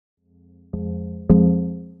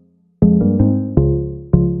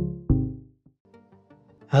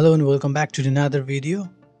Hello and welcome back to another video.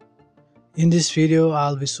 In this video,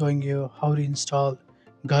 I'll be showing you how to install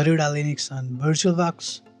Garuda Linux on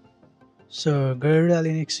VirtualBox. So Garuda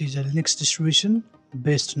Linux is a Linux distribution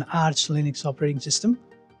based on Arch Linux operating system.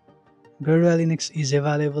 Garuda Linux is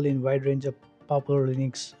available in wide range of popular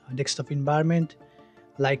Linux desktop environment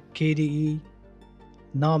like KDE,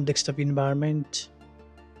 GNOME desktop environment,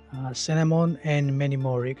 Cinnamon, and many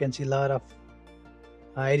more. You can see a lot of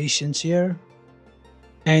editions here.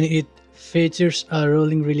 And it features a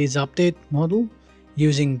rolling release update model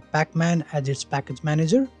using Pacman as its package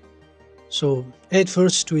manager. So at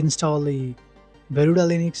first, to install the Garuda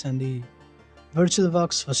Linux and the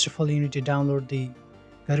VirtualBox, first of all you need to download the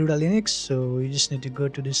Garuda Linux. So you just need to go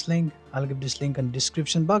to this link. I'll give this link in the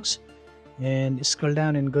description box and scroll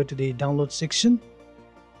down and go to the download section,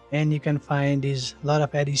 and you can find these lot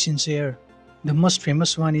of editions here. The most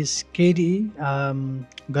famous one is KDE,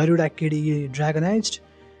 Garuda KDE Dragonized,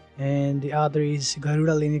 and the other is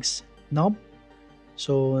Garuda Linux GNOME.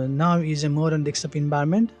 So GNOME is a modern desktop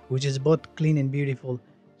environment which is both clean and beautiful.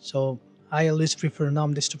 So I always prefer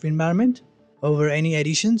GNOME desktop environment over any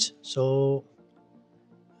editions. So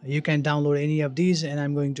you can download any of these, and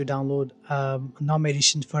I'm going to download GNOME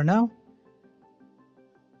edition for now.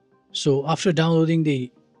 So after downloading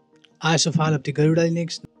the ISO file of the Garuda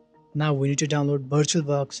Linux, now we need to download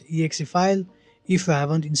VirtualBox exe file. If you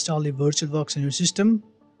haven't installed the VirtualBox on your system,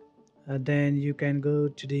 then you can go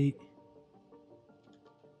to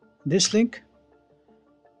this link.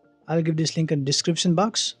 I'll give this link in the description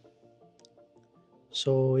box.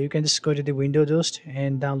 So you can just go to the Windows host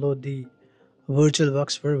and download the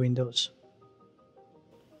VirtualBox for Windows.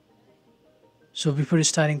 So before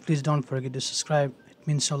starting, please don't forget to subscribe. It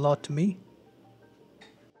means a lot to me.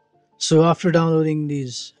 So after downloading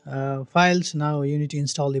these files, now you need to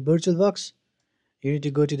install the VirtualBox. You need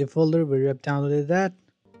to go to the folder where you have downloaded that,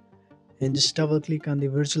 and just double click on the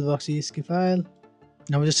VirtualBox exe file.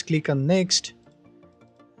 Now just click on next,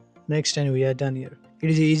 and we are done here.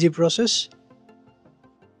 It is an easy process.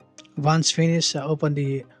 Once finished, open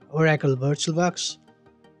the Oracle VirtualBox.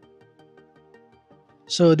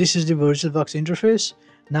 So this is the VirtualBox interface.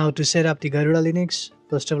 Now to set up the Garuda Linux,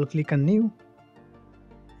 first of all click on new,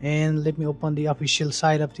 and let me open the official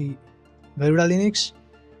site of the Garuda Linux.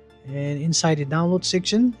 And inside the download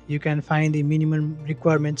section, you can find the minimum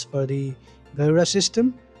requirements for the Garuda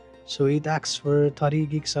system. So it asks for 30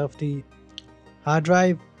 gigs of the hard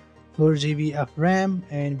drive, 4 GB of RAM,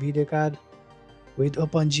 and video card with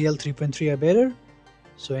OpenGL 3.3 or better.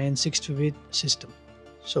 So and 62-bit system.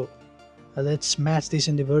 So let's match this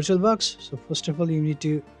in the VirtualBox. So first of all, you need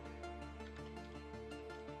to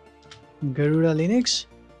Garuda Linux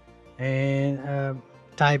and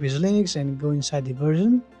type is Linux and go inside the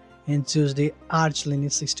version and choose the Arch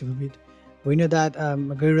Linux 64-bit. We know that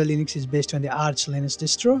Garuda Linux is based on the Arch Linux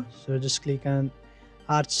distro, so just click on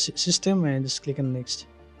Arch system and just click on next.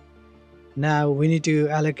 Now we need to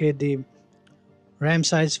allocate the RAM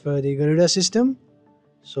size for the Garuda system.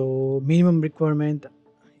 So minimum requirement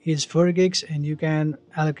is 4 gigs, and you can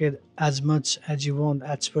allocate as much as you want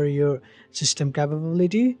as per your system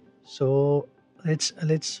capability. So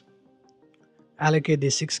let's allocate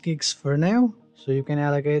the 6 gigs for now. So you can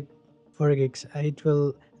allocate 4 gigs. It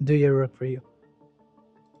will do your work for you.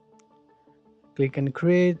 Click on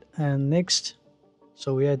create and next.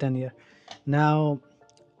 So we are done here. Now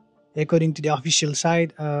according to the official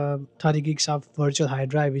site, 30 gigs of virtual hard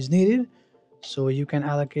drive is needed. So you can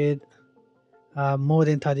allocate more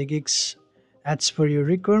than 30 gigs as per your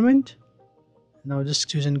requirement. Now just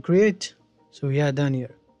choose and create. So we are done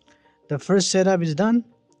here. The first setup is done.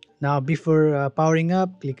 Now before powering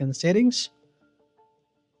up, click on settings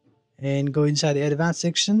and go inside the advanced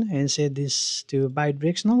section and set this to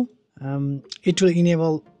bidirectional. It will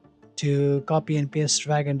enable to copy and paste,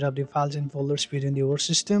 drag and drop the files and folders between the OS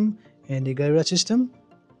system and the Garuda system.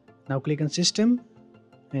 Now click on system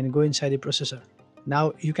and go inside the processor.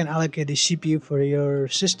 Now you can allocate the CPU for your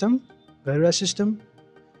system, Garuda system.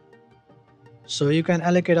 So you can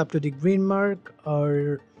allocate up to the green mark,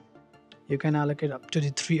 or you can allocate up to the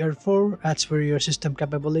 3 or 4 as per your system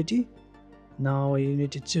capability. Now you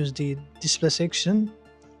need to choose the display section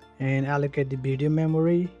and allocate the video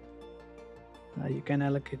memory. You can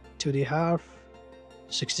allocate to the half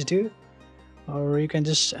 62, or you can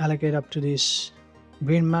just allocate up to this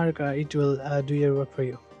green mark. It will do your work for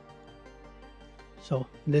you. So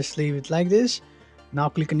let's leave it like this. Now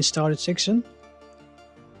click on the storage section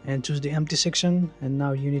and choose the empty section, and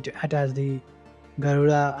now you need to attach the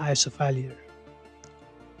Garuda ISO file here.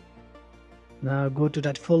 Now go to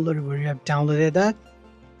that folder where you have downloaded that.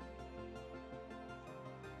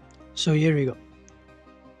 So here we go.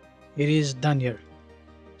 it is done here.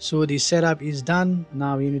 So the setup is done.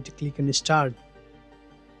 Now you need to click on start.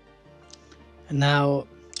 And now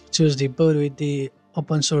choose the boot with the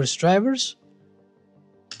open source drivers.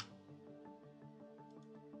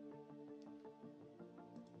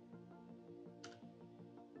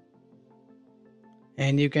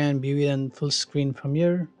 And you can view it on full screen from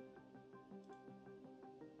here.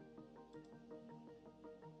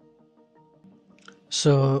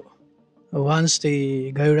 So once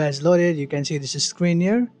the Garuda is loaded, you can see this screen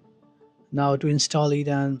here. Now to install it,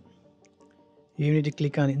 and you need to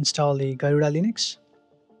click on install the Garuda Linux.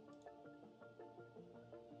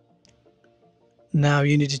 Now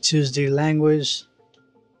you need to choose the language.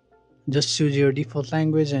 Just choose your default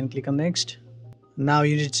language and click on next. Now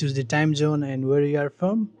you need to choose the time zone and where you are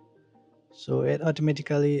from. So it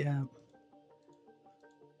automatically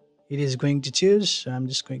it is going to choose. So I'm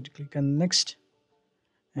just going to click on next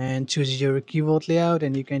and choose your keyboard layout,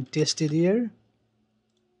 and you can test it here.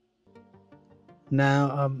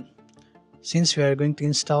 Now since we are going to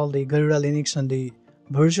install the Garuda Linux on the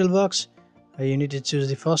VirtualBox, you need to choose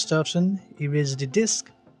the first option, erase the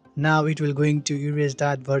disk. Now it will going to erase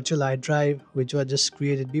that virtual hard drive which was just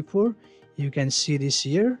created before. You can see this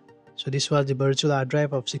here. So this was the virtual hard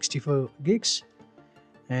drive of 64 gigs,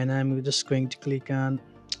 and I'm just going to click on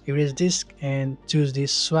erase disk and choose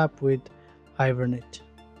this swap with Hibernate,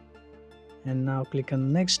 and now click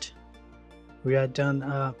on next. We are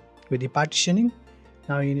done with the partitioning.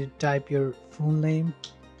 Now you need to type your full name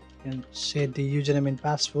and set the username and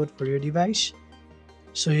password for your device.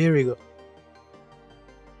 So here we go.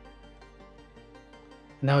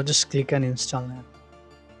 Now just click on install now.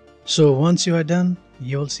 So once you are done,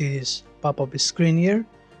 you will see this pop-up screen here.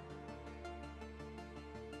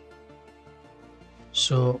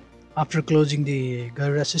 So after closing the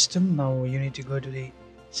Garuda system, now you need to go to the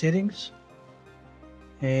settings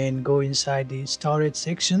and go inside the storage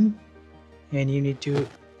section, and you need to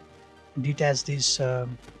detach this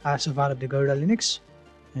as a part of the Garuda Linux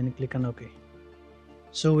and click on OK.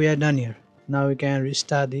 So we are done here. Now we can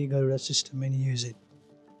restart the Garuda system and use it.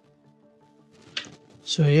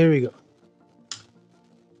 So here we go.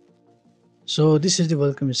 So this is the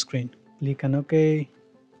welcome screen. Click on OK,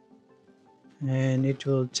 and it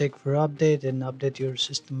will check for update and update your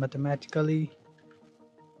system automatically.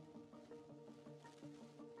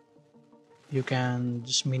 You can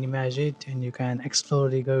just minimize it and you can explore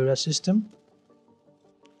the Garuda system.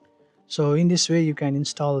 So in this way you can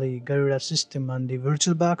install the Garuda system on the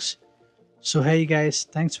VirtualBox. So hey guys,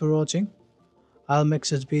 thanks for watching. I'll make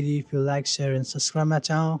such video if you like, share and subscribe my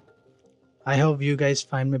channel. I hope you guys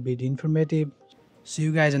find my video informative. See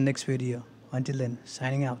you guys in next video. Until then,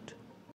 signing out.